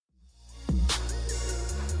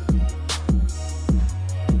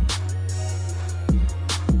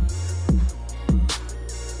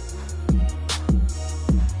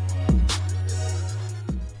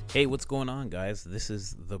Hey, what's going on, guys? This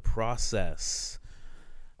is The Process.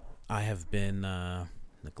 I have been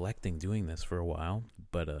neglecting doing this for a while,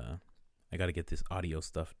 but I got to get this audio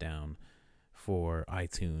stuff down for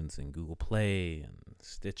iTunes and Google Play and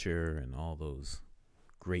Stitcher and all those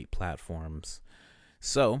great platforms.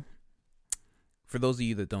 So, for those of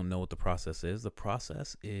you that don't know what The Process is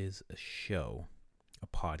a show, a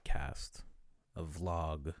podcast, a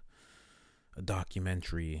vlog, a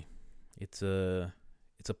documentary. It's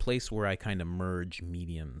a place where I kind of merge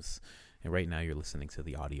mediums, and right now you're listening to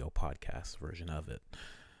the audio podcast version of it.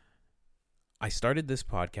 I started this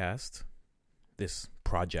podcast, this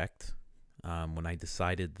project, when I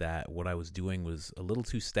decided that what I was doing was a little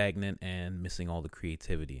too stagnant and missing all the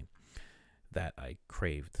creativity that I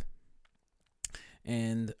craved.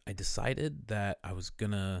 And I decided that I was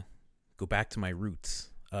gonna go back to my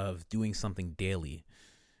roots of doing something daily.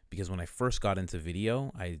 Because when I first got into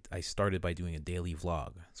video, I started by doing a daily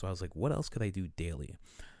vlog. So I was like, what else could I do daily?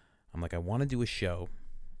 I'm like, I want to do a show.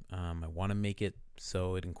 I want to make it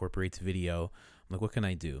so it incorporates video. I'm like, what can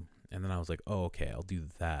I do? And then I was like, oh, okay, I'll do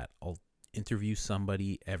that. I'll interview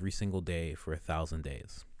somebody every single day for 1,000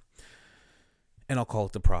 days. And I'll call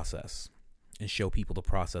it The Process and show people the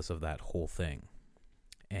process of that whole thing.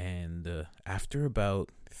 And after about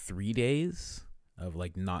 3 days of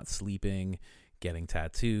like not sleeping, getting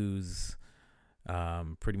tattoos,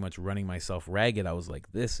 pretty much running myself ragged, I was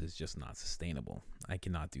like, this is just not sustainable. I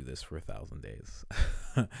cannot do this for 1,000 days.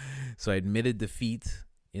 So I admitted defeat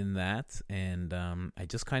in that, and I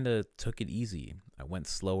just kind of took it easy. I went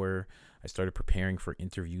slower. I started preparing for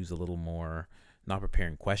interviews a little more, not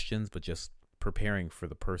preparing questions, but just preparing for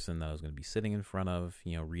the person that I was going to be sitting in front of,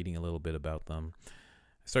 reading a little bit about them.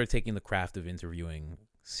 I started taking the craft of interviewing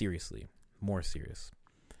seriously, more serious.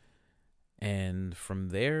 And from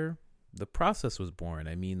there, The Process was born.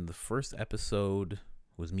 I mean, the first episode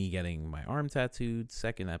was me getting my arm tattooed.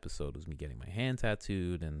 Second episode was me getting my hand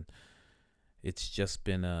tattooed. And it's just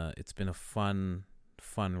been a fun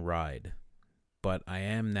ride. But I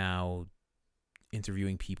am now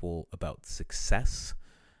interviewing people about success,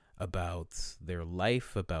 about their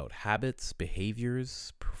life, about habits,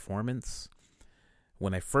 behaviors, performance.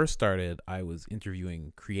 When I first started, I was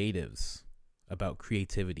interviewing creatives about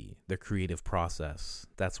creativity, their creative process.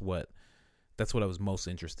 That's what I was most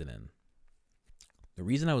interested in. The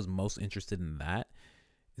reason I was most interested in that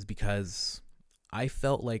is because I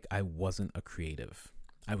felt like I wasn't a creative.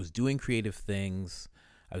 I was doing creative things.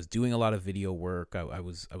 I was doing a lot of video work. I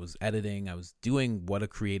was editing. I was doing what a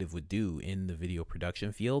creative would do in the video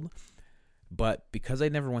production field. But because I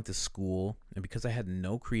never went to school and because I had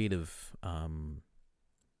no creative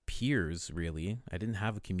peers, really, I didn't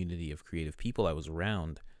have a community of creative people I was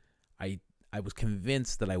around. I was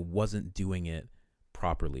convinced that I wasn't doing it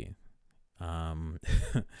properly. And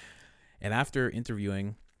after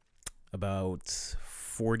interviewing about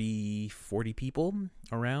 40 people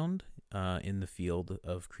around in the field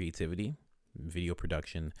of creativity, video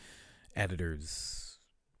production, editors,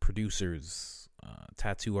 producers,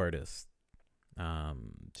 tattoo artists,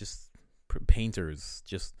 just painters,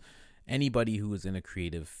 just anybody who was in a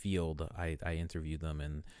creative field, I interviewed them.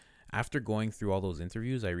 And after going through all those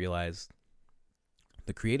interviews, I realized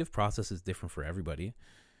the creative process is different for everybody.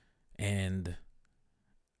 And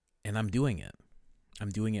I'm doing it. I'm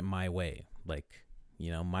doing it my way. Like,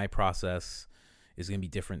 my process is going to be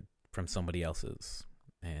different from somebody else's.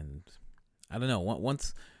 And I don't know.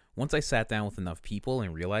 Once I sat down with enough people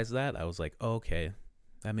and realized that, I was like, oh, okay,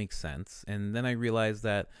 that makes sense. And then I realized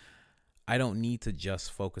that I don't need to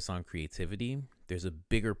just focus on creativity. There's a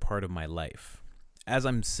bigger part of my life. As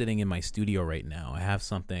I'm sitting in my studio right now, I have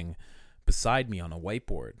something beside me on a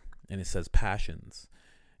whiteboard, and it says passions.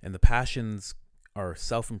 And the passions are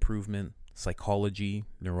self-improvement, psychology,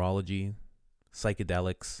 neurology,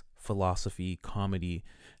 psychedelics, philosophy, comedy,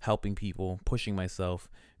 helping people, pushing myself,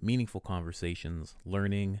 meaningful conversations,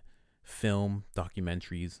 learning, film,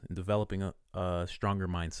 documentaries, and developing a stronger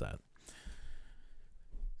mindset.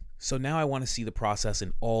 So now I want to see the process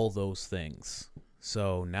in all those things.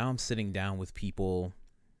 So now I'm sitting down with people.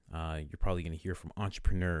 You're probably going to hear from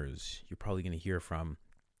entrepreneurs. You're probably going to hear from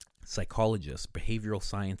psychologists, behavioral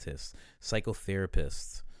scientists,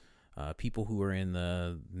 psychotherapists, people who are in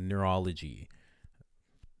the neurology.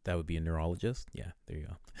 That would be a neurologist. Yeah, there you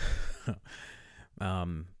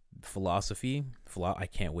go. Philosophy. I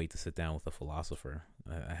can't wait to sit down with a philosopher.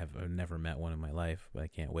 I've never met one in my life, but I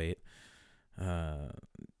can't wait.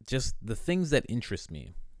 Just the things that interest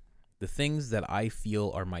me, the things that I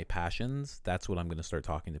feel are my passions, that's what I'm going to start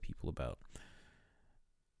talking to people about.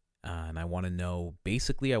 And I want to know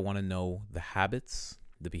the habits,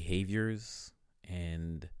 the behaviors,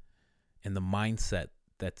 and and the mindset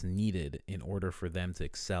that's needed in order for them to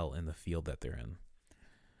excel in the field that they're in.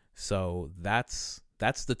 So that's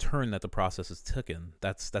the turn that the process has taken.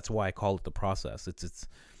 That's why I call it the process.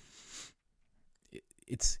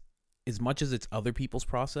 It's as much as it's other people's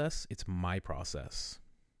process, it's my process.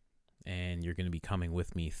 And you're going to be coming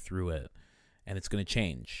with me through it. And it's going to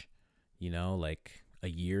change. Like a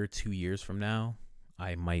year, 2 years from now,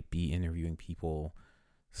 I might be interviewing people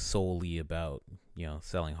solely about,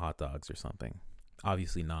 selling hot dogs or something.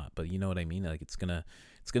 Obviously not, but you know what I mean? Like it's going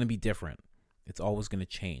to be different. It's always going to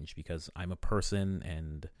change because I'm a person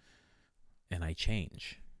and I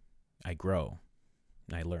change. I grow.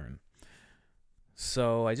 I learn.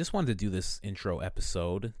 So I just wanted to do this intro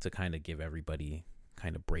episode to kind of give everybody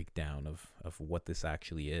kind of breakdown of what this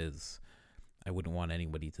actually is. I wouldn't want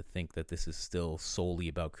anybody to think that this is still solely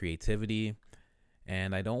about creativity,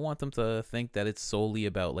 and I don't want them to think that it's solely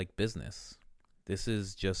about like business. This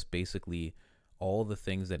is just basically all the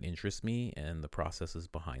things that interest me and the processes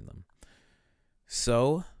behind them.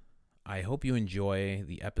 So I hope you enjoy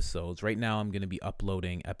the episodes. Right now I'm going to be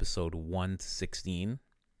uploading episode 1 to 16,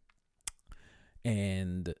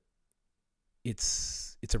 and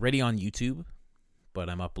it's already on YouTube, but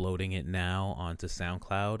I'm uploading it now onto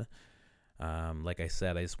SoundCloud. Like I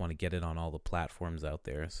said, I just want to get it on all the platforms out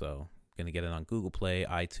there. So I'm going to get it on Google Play,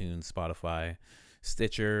 iTunes, Spotify,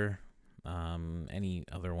 Stitcher, any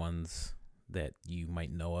other ones that you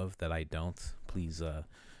might know of that I don't. Please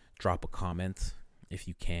drop a comment if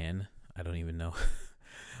you can. I don't even know.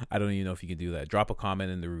 I don't even know if you can do that. Drop a comment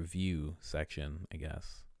in the review section, I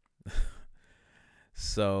guess.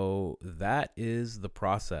 So that is the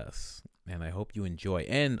process, and I hope you enjoy.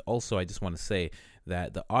 And also, I just want to say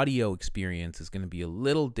that the audio experience is going to be a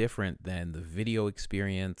little different than the video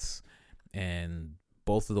experience, and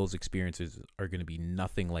both of those experiences are going to be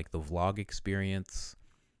nothing like the vlog experience,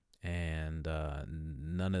 and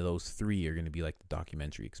none of those three are going to be like the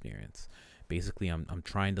documentary experience. Basically, I'm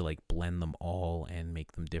trying to like blend them all and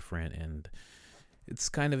make them different, and it's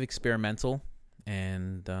kind of experimental,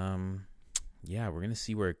 and yeah, we're going to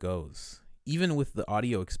see where it goes. Even with the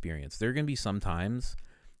audio experience, there are going to be some times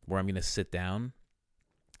where I'm going to sit down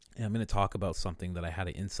and I'm going to talk about something that I had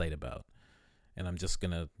an insight about. And I'm just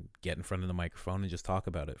going to get in front of the microphone and just talk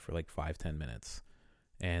about it for like 5-10 minutes.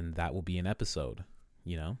 And that will be an episode,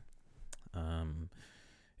 It's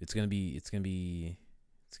going to be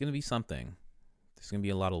something. There's going to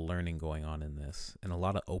be a lot of learning going on in this and a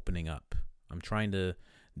lot of opening up. I'm trying to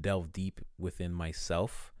delve deep within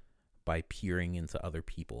myself by peering into other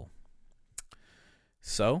people.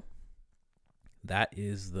 So that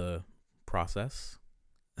is the process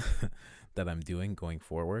that I'm doing going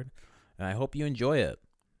forward, and I hope you enjoy it.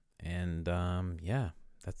 And yeah,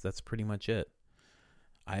 that's pretty much it.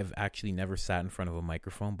 I've actually never sat in front of a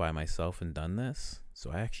microphone by myself and done this, so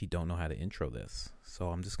I actually don't know how to intro this. So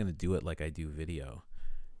I'm just gonna do it like I do video.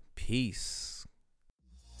 Peace.